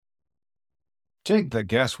Take the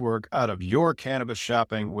guesswork out of your cannabis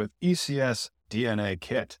shopping with ECS DNA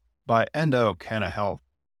Kit by Endo Canna Health.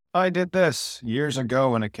 I did this years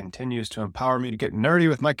ago, and it continues to empower me to get nerdy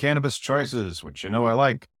with my cannabis choices, which you know I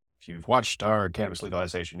like. If you've watched our Cannabis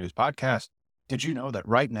Legalization News podcast, did you know that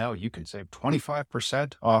right now you can save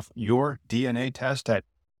 25% off your DNA test at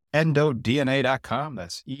endodna.com?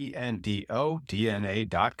 That's ENDODNA.com,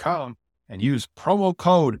 and use promo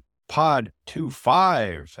code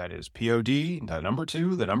POD25. That is POD, the number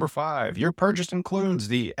 2, the number 5. Your purchase includes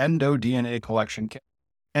the Endo DNA Collection Kit,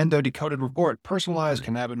 Endo Decoded Report, personalized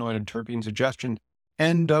cannabinoid and terpene suggestion,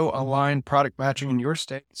 Endo aligned product matching in your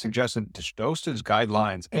state, suggested dosage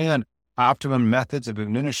guidelines, and optimum methods of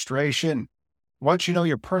administration. Once you know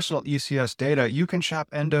your personal ECS data, you can shop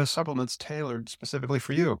Endo supplements tailored specifically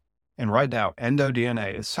for you. And right now, Endo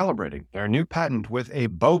DNA is celebrating their new patent with a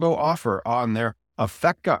BOGO offer on their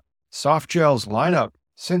Effecca soft gels lineup.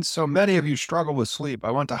 Since so many of you struggle with sleep,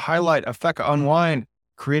 I want to highlight Effecca Unwind,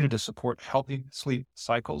 created to support healthy sleep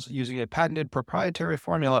cycles using a patented proprietary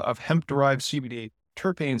formula of hemp-derived CBD,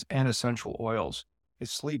 terpenes, and essential oils. If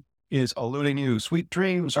sleep is eluding you, sweet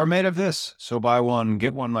dreams are made of this. So buy one,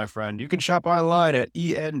 get one, my friend. You can shop online at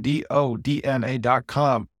endodna.com.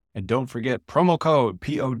 And don't forget promo code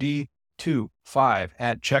POD25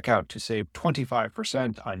 at checkout to save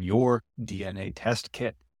 25% on your DNA test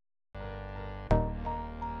kit.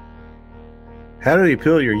 How do you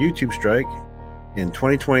appeal your YouTube strike in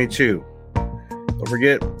 2022? Don't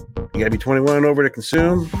forget, you gotta be 21 and over to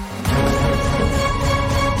consume.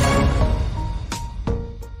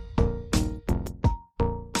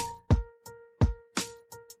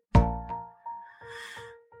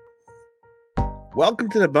 Welcome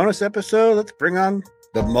to the bonus episode. Let's bring on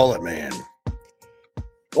the Mullet Man.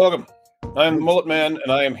 Welcome. I'm the Mullet Man,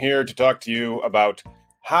 and I am here to talk to you about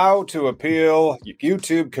how to appeal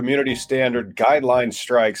YouTube community standard guideline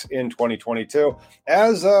strikes in 2022.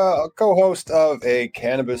 As a co-host of a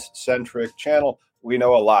cannabis-centric channel, we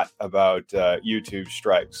know a lot about YouTube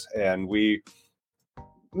strikes. And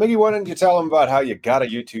Miggy, why don't you tell them about how you got a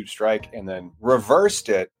YouTube strike and then reversed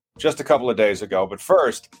it just a couple of days ago? But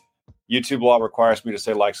first, YouTube law requires me to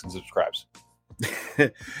say likes and subscribes.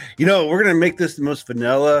 You know, we're going to make this the most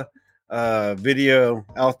vanilla video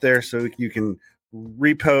out there so you can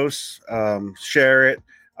repost, share it.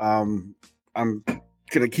 I'm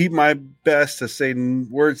gonna keep my best to say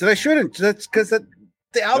words that I shouldn't. That's because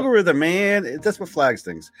the algorithm, man, that's what flags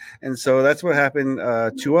things. And so that's what happened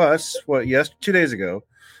to us. 2 days ago.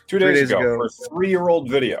 2 days ago for a 3-year-old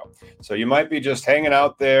video. So you might be just hanging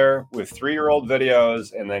out there with 3-year-old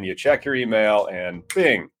videos, and then you check your email, and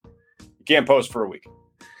bing, you can't post for a week.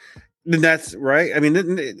 That's right. I mean,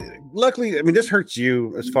 luckily, this hurts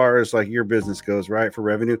you as far as like your business goes, right? For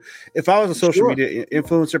revenue. If I was a social media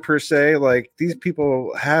influencer per se, like these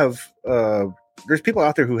people have, there's people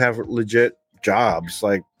out there who have legit jobs,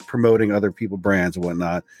 like promoting other people brands and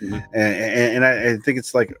whatnot. Mm-hmm. And I think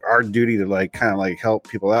it's like our duty to like kind of like help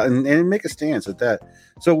people out and make a stance at that.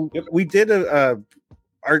 So we did our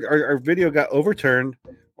video got overturned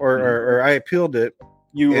or I appealed it.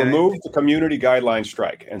 You removed the community guideline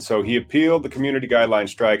strike. And so he appealed the community guideline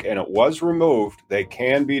strike and it was removed. They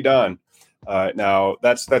can be done. Now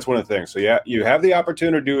that's one of the things. So yeah, you have the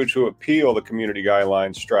opportunity to appeal the community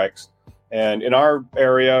guideline strikes. And in our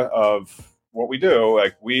area of what we do,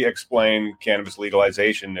 like we explain cannabis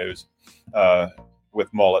legalization news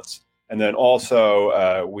with mullets. And then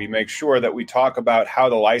also we make sure that we talk about how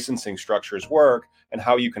the licensing structures work and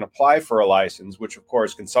how you can apply for a license, which of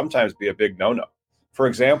course can sometimes be a big no-no. For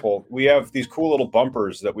example, we have these cool little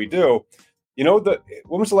bumpers that we do. You know,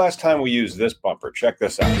 when was the last time we used this bumper? Check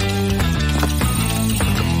this out.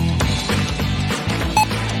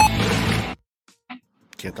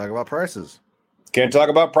 Can't talk about prices. Can't talk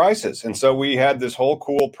about prices. And so we had this whole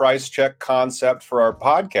cool price check concept for our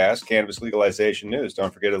podcast, Cannabis Legalization News.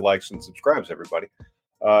 Don't forget to like and subscribe, everybody.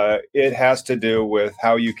 It has to do with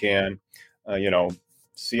how you can,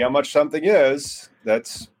 see how much something is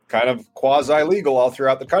that's kind of quasi-legal all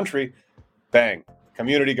throughout the country. Bang,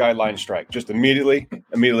 community guideline strike. Just immediately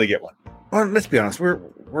get one. Well, let's be honest.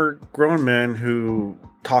 We're grown men who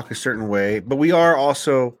talk a certain way, but we are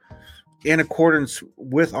also in accordance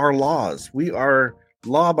with our laws. We are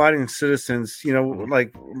law-abiding citizens.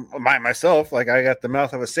 Like myself, like I got the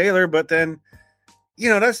mouth of a sailor, but then,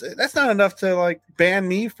 that's not enough to like ban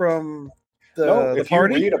me from the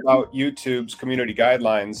party. If you read about YouTube's community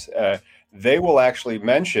guidelines, they will actually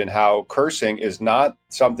mention how cursing is not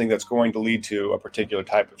something that's going to lead to a particular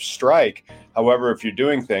type of strike. However, if you're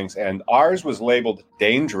doing things, and ours was labeled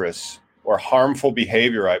dangerous or harmful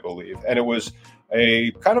behavior, I believe, and it was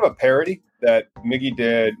a kind of a parody that Miggy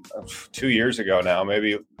did 2 years ago now,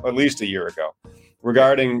 maybe at least a year ago,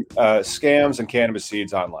 regarding scams and cannabis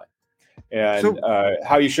seeds online, and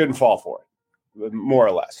how you shouldn't fall for it, more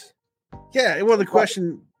or less. Yeah, well, the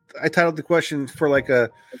question, I titled the question for like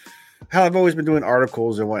how I've always been doing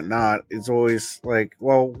articles and whatnot. It's always like,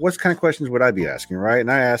 well, what kind of questions would I be asking, right?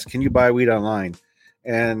 And I ask, can you buy weed online?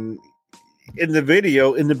 And in the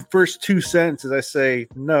video, in the first 2 sentences, I say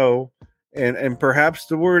no, and perhaps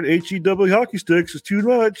the word HEW hockey sticks is too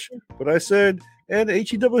much, but I said, and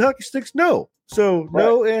HEW hockey sticks, no. So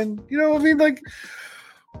no, and you know, I mean, like,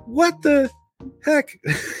 what the heck?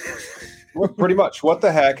 Well, pretty much, what the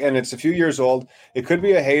heck? And it's a few years old. It could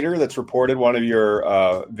be a hater that's reported one of your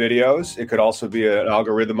videos. It could also be an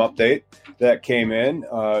algorithm update that came in.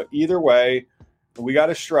 Either way, we got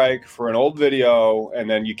a strike for an old video, and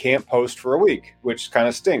then you can't post for a week, which kind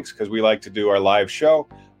of stinks because we like to do our live show.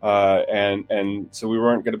 And so we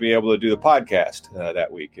weren't going to be able to do the podcast that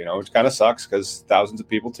week, you know, which kind of sucks because thousands of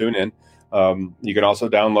people tune in. You can also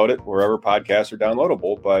download it wherever podcasts are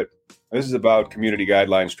downloadable, but this is about community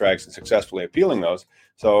guideline strikes and successfully appealing those.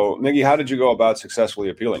 So, Miggy, how did you go about successfully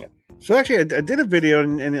appealing it? So actually, I did a video,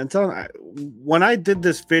 and when I did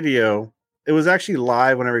this video, it was actually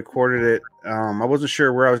live when I recorded it. I wasn't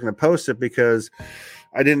sure where I was going to post it because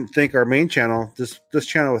I didn't think our main channel, this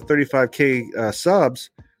channel with 35K subs,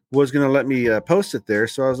 was going to let me post it there.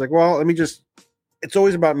 So I was like, well, let me just. It's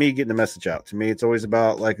always about me getting the message out. To me, it's always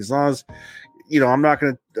about, like, as long as, you know, I'm not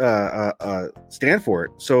going to stand for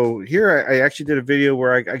it. So here I actually did a video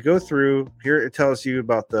where I go through. Here it tells you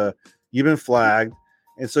about you've been flagged.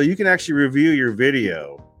 And so you can actually review your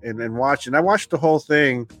video and watch. And I watched the whole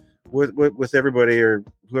thing with everybody or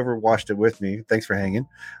whoever watched it with me. Thanks for hanging.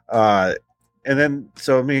 And then,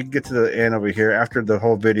 so let me get to the end over here. After the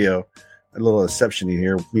whole video, a little exception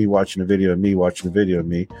here, me watching a video of me watching a video of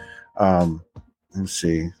me. Let's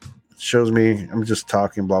see. It shows me I'm just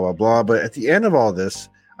talking, blah, blah, blah. But at the end of all this,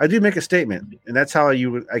 I do make a statement, and that's how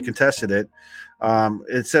I contested it.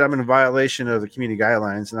 It said I'm in violation of the community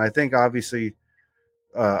guidelines. And I think obviously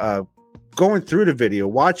going through the video,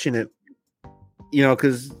 watching it, you know,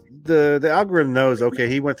 because the algorithm knows, okay,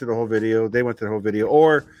 he went through the whole video, they went through the whole video,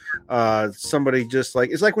 or somebody just like,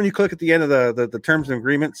 it's like when you click at the end of the terms and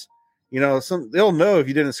agreements, you know, they'll know if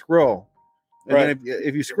you didn't scroll. And right. Then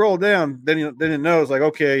if you scroll down, then it knows, like,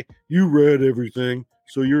 okay, you read everything,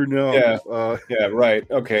 so you're now. Yeah, right.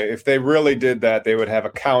 Okay, if they really did that, they would have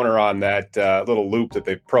a counter on that little loop that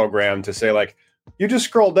they programmed to say, like, you just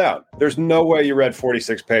scrolled down. There's no way you read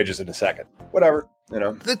 46 pages in a second. Whatever, you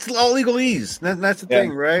know. That's all legalese. That's the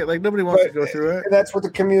thing, right? Like, nobody wants to go through it. And that's what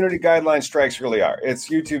the community guideline strikes really are. It's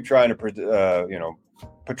YouTube trying to,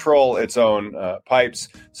 patrol its own pipes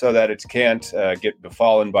so that it can't get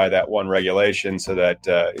befallen by that one regulation, so that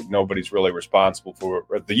nobody's really responsible for,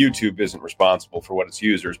 or the YouTube isn't responsible for what its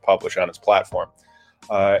users publish on its platform.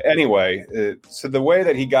 Anyway, so the way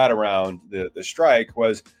that he got around the strike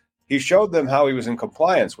was he showed them how he was in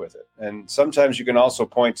compliance with it. And sometimes you can also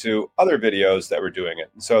point to other videos that were doing it.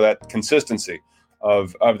 And so that consistency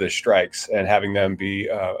of the strikes and having them be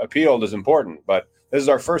appealed is important. But this is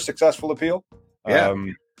our first successful appeal. Yeah.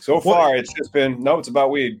 So far, it's just been, no, it's about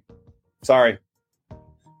weed. Sorry.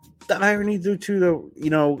 The irony, too, though, you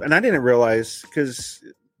know, and I didn't realize, because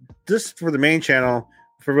this, for the main channel,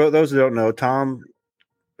 for those who don't know, Tom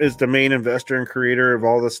is the main investor and creator of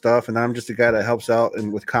all this stuff, and I'm just a guy that helps out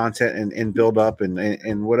and with content and build up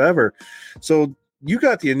and whatever. So you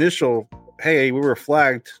got the initial, hey, we were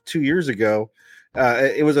flagged 2 years ago.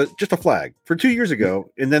 It was just a flag for 2 years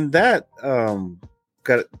ago, and then that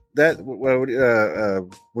got that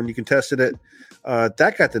when you contested it,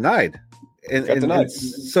 that got denied. And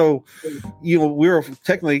so, you know, we were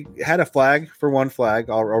technically had a flag for one flag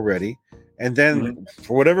already, and then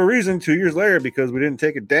for whatever reason, 2 years later, because we didn't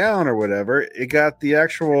take it down or whatever, it got the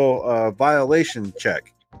actual violation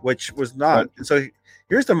check, which was not. And so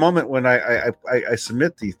here's the moment when I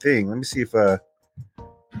submit the thing. Let me see if can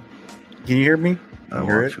you hear me? I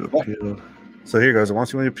want to appeal. So here goes. I want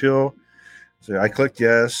to appeal. So I clicked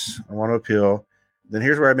yes. I want to appeal. Then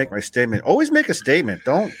here's where I make my statement. Always make a statement.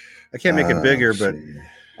 I can't make it bigger, but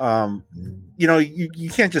you know, you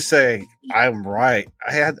can't just say I'm right.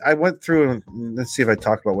 I went through and let's see if I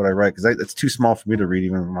talk about what I write, because it's too small for me to read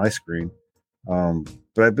even on my screen.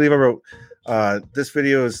 But I believe I wrote this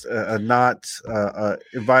video is not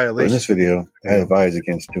in violation. In this video, I advise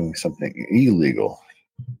against doing something illegal,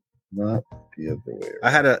 not the other way around.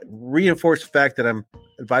 I had to reinforce the fact that I'm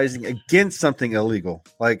advising against something illegal.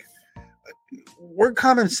 Like, we're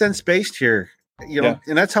common sense based here, you know,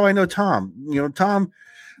 and that's how I know Tom. You know, Tom,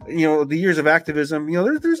 the years of activism,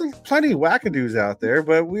 there's plenty of wackadoos out there,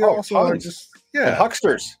 but we also are just and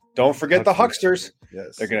hucksters. Don't forget the hucksters.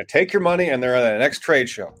 Yes, they're going to take your money and they're at the next trade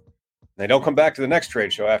show. They don't come back to the next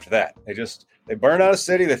trade show after that. They burn out a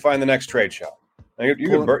city. They find the next trade show. You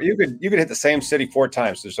could hit the same city 4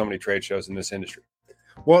 times. There's so many trade shows in this industry.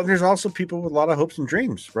 Well, there's also people with a lot of hopes and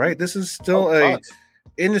dreams, right? This is still a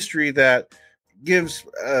industry that gives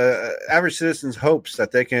average citizens hopes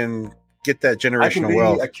that they can get that generational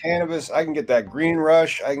wealth. A cannabis. I can get that green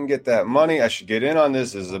rush. I can get that money. I should get in on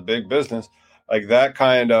this. This is a big business. Like that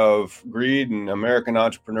kind of greed and American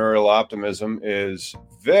entrepreneurial optimism is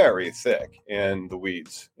very thick in the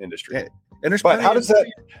weeds industry. Yeah. And but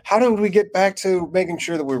how do we get back to making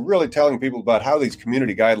sure that we're really telling people about how these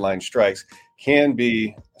community guideline strikes can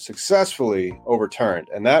be successfully overturned?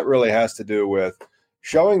 And that really has to do with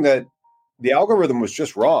showing that the algorithm was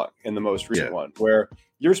just wrong in the most recent one, where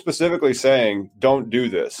you're specifically saying, don't do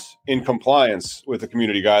this in compliance with the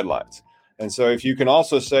community guidelines. And so if you can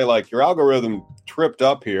also say, like, your algorithm tripped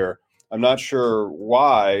up here, I'm not sure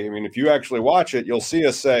why. I mean, if you actually watch it, you'll see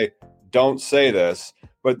us say, don't say this.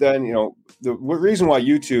 But then, the reason why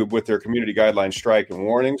YouTube with their community guideline strike and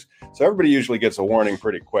warnings, so everybody usually gets a warning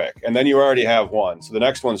pretty quick. And then you already have one. So the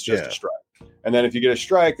next one's just a strike. And then if you get a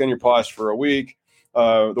strike, then you're paused for a week.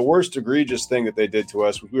 The worst egregious thing that they did to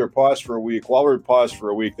us was we were paused for a week. While we were paused for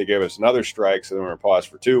a week, they gave us another strike. So then we were paused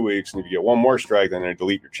for 2 weeks. And if you get one more strike, then they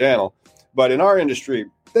delete your channel. But in our industry,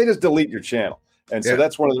 they just delete your channel. And so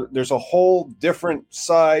that's there's a whole different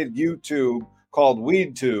side YouTube called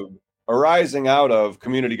WeedTube arising out of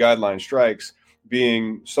community guideline strikes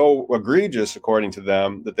being so egregious, according to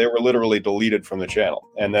them, that they were literally deleted from the channel.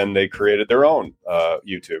 And then they created their own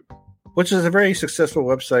YouTube. Which is a very successful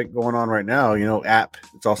website going on right now, app.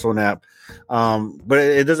 It's also an app. But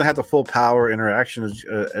it doesn't have the full power interaction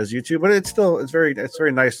as YouTube, but it's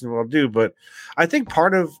very nice and well do. But I think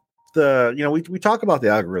part of we talk about the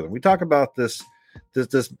algorithm. We talk about this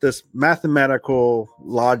mathematical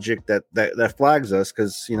logic that flags us,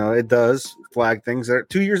 because it does flag things that are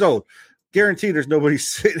 2 years old. Guaranteed, there's nobody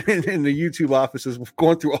sitting in the YouTube offices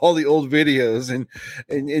going through all the old videos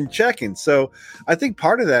and checking. So I think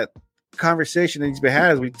part of that conversation that needs to be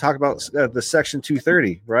had is we talk about the Section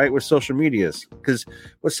 230, right, with social medias, because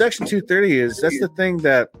what Section 230 is, that's the thing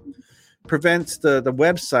that prevents the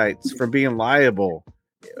websites from being liable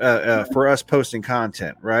for us posting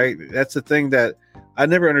content, right? That's the thing that I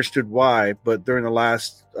never understood why, but during the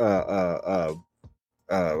last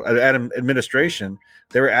administration,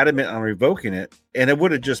 they were adamant on revoking it, and it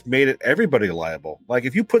would have just made it everybody liable. Like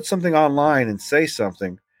if you put something online and say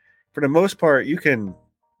something, for the most part, you can,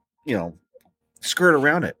 skirt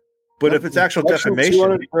around it. But if it's actual defamation,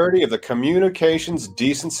 230 of the Communications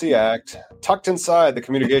Decency Act, tucked inside the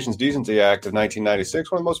Communications Decency Act of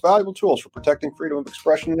 1996, one of the most valuable tools for protecting freedom of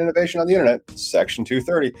expression and innovation on the internet, Section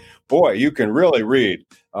 230. Boy, you can really read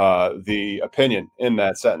the opinion in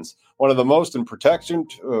that sentence. One of the most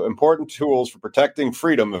important tools for protecting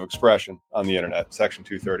freedom of expression on the internet, Section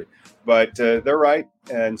 230. But they're right.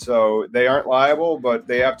 And so they aren't liable, but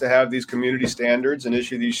they have to have these community standards and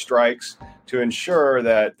issue these strikes to ensure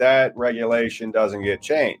that regulation doesn't get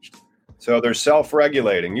changed. So they're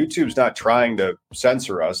self-regulating. YouTube's not trying to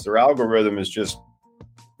censor us. Their algorithm is just,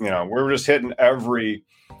 we're just hitting every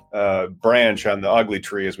branch on the ugly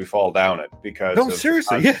tree as we fall down it, because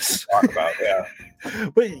seriously, yes. Talk about,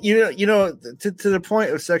 But to the point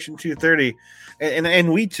of Section 230 and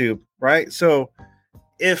WeedTube, right? So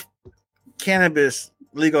if cannabis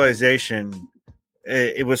legalization,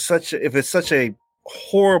 if it's such a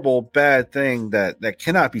horrible bad thing that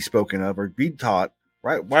cannot be spoken of or be taught,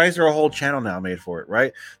 right? Why is there a whole channel now made for it,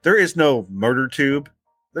 right? There is no murder tube.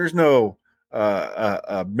 There's no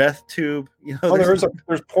meth tube. There's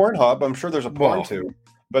Pornhub. I'm sure there's a porn tube.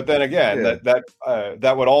 But then again,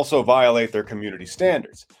 that would also violate their community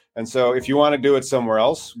standards. And so if you want to do it somewhere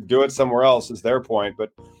else is their point.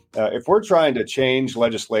 But if we're trying to change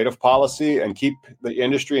legislative policy and keep the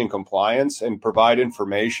industry in compliance and provide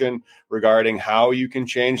information regarding how you can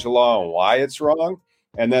change the law and why it's wrong,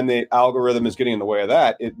 and then the algorithm is getting in the way of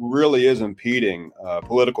that, it really is impeding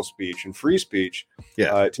political speech and free speech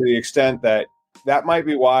to the extent that might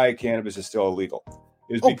be why cannabis is still illegal.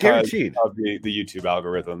 Is because of the YouTube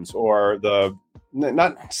algorithms, or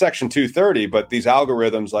not Section 230, but these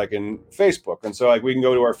algorithms like in Facebook. And so like we can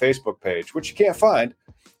go to our Facebook page, which you can't find.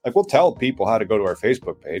 Like we'll tell people how to go to our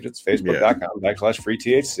Facebook page. It's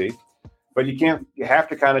facebook.com/freethc. But you have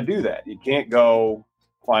to kind of do that. You can't go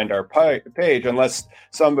find our page unless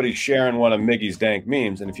somebody's sharing one of Miggy's dank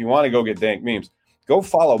memes. And if you want to go get dank memes, go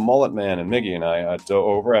follow Mullet Man and Miggy and I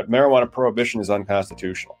over at Marijuana Prohibition is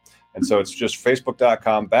Unconstitutional. And so it's just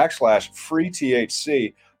facebook.com/free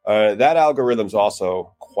THC. That algorithm's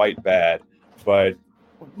also quite bad, but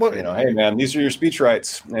hey man, these are your speech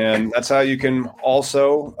rights, and that's how you can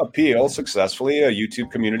also appeal successfully a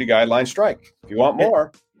YouTube community guideline strike. If you want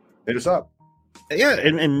more, hit us up. Yeah,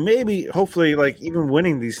 and maybe hopefully like even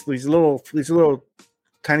winning these little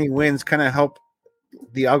tiny wins kind of help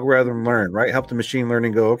the algorithm learn, right? Help the machine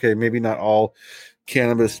learning go, okay, maybe not all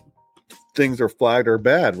cannabis things are flagged or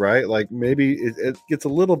bad, right? Like maybe it gets a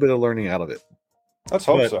little bit of learning out of it. Let's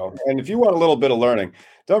hope so. And if you want a little bit of learning,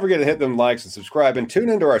 don't forget to hit them likes and subscribe, and tune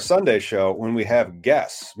into our Sunday show when we have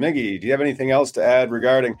guests. Miggy, do you have anything else to add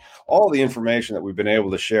regarding all the information that we've been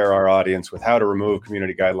able to share our audience with how to remove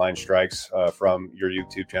community guideline strikes from your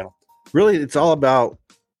YouTube channel? Really, it's all about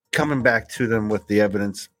coming back to them with the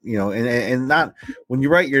evidence, and not when you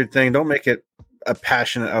write your thing, don't make it a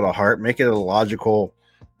passionate out of heart, make it a logical.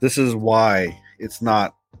 This is why it's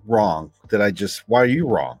not wrong. Why are you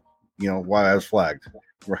wrong? Why I was flagged,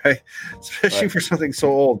 right? Especially for something so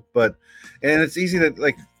old. And it's easy to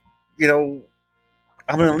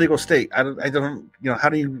I'm in a legal state. I don't. How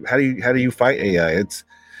do you fight AI?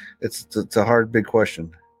 It's a hard, big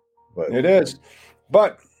question. But it is.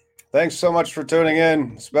 But thanks so much for tuning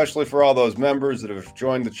in, especially for all those members that have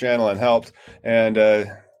joined the channel and helped. And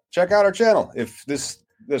check out our channel. If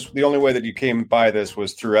the only way that you came by this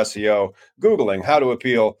was through SEO, Googling how to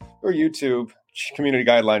appeal or YouTube community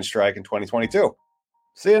guideline strike in 2022.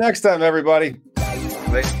 See you next time, everybody. Bye.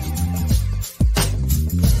 All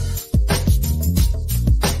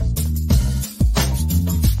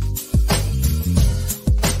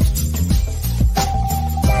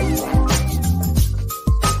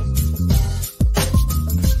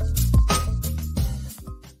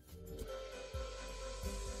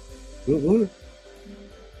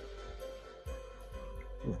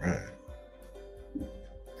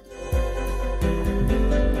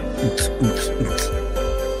right.